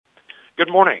Good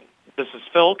morning. This is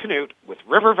Phil Canute with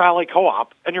River Valley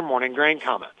Co-op and your morning grain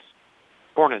comments.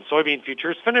 Corn and soybean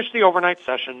futures finished the overnight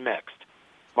session mixed.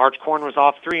 March corn was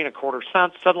off 3 1/4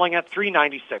 cents, settling at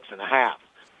 3.96 1/2.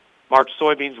 March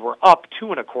soybeans were up 2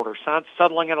 1/4 cents,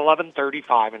 settling at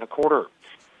 11.35 1/4.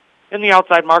 In the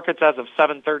outside markets as of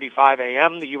 7:35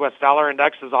 a.m., the U.S. dollar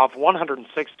index is off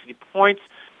 160 points,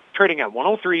 trading at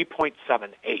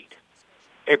 103.78.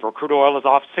 April crude oil is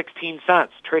off 16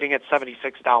 cents, trading at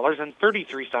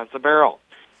 $76.33 a barrel.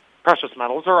 Precious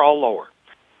metals are all lower.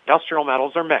 Industrial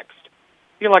metals are mixed.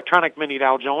 The electronic mini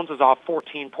Dow Jones is off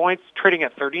 14 points, trading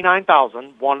at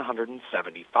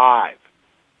 39,175.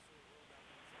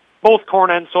 Both corn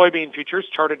and soybean futures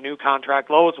charted new contract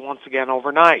lows once again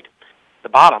overnight. The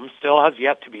bottom still has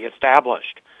yet to be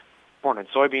established. Corn and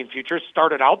soybean futures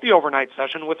started out the overnight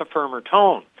session with a firmer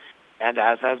tone, and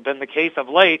as has been the case of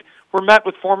late, were met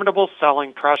with formidable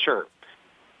selling pressure.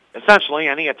 Essentially,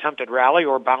 any attempted rally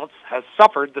or bounce has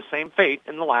suffered the same fate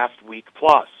in the last week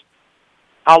plus.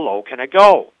 How low can it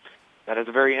go? That is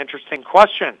a very interesting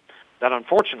question that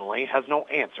unfortunately has no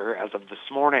answer as of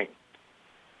this morning.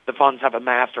 The funds have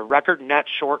amassed a record net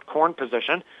short corn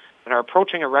position and are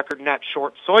approaching a record net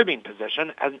short soybean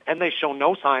position, and they show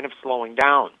no sign of slowing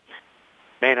down.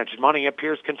 Managed money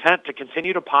appears content to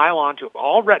continue to pile on to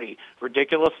already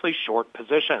ridiculously short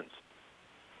positions.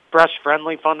 Fresh,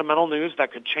 friendly fundamental news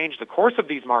that could change the course of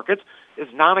these markets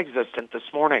is non-existent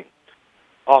this morning.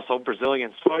 Also,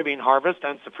 Brazilian soybean harvest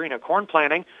and safrinha corn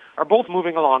planting are both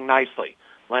moving along nicely,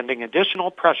 lending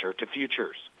additional pressure to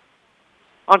futures.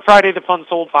 On Friday, the fund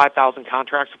sold 5,000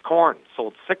 contracts of corn,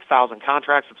 sold 6,000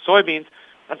 contracts of soybeans,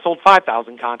 and sold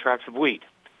 5,000 contracts of wheat.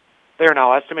 They are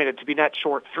now estimated to be net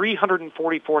short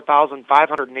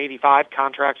 344,585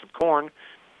 contracts of corn,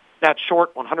 net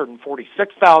short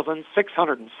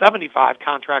 146,675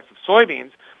 contracts of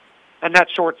soybeans, and net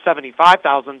short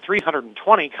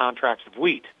 75,320 contracts of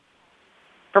wheat.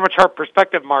 From a chart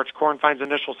perspective, March corn finds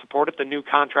initial support at the new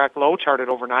contract low charted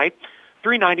overnight,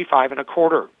 395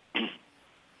 1/4.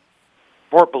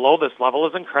 Support below this level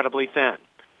is incredibly thin.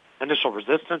 Initial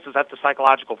resistance is at the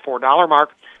psychological $4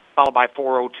 mark, followed by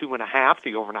 402 1/2,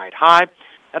 the overnight high,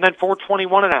 and then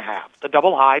 421 1/2, the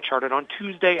double high charted on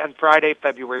Tuesday and Friday,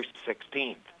 February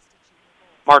 16th.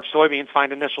 March soybeans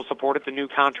find initial support at the new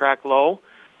contract low,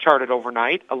 charted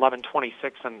overnight,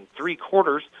 11.26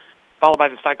 3/4, followed by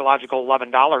the psychological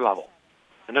 $11 level.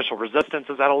 Initial resistance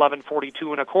is at 11.42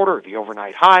 1/4, the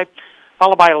overnight high,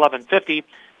 followed by 11.50,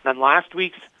 then last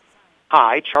week's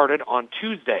high charted on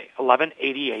Tuesday,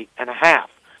 11.88 1/2.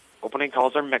 Opening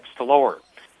calls are mixed to lower.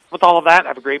 With all of that,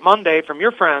 have a great Monday from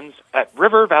your friends at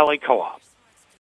River Valley Co-op.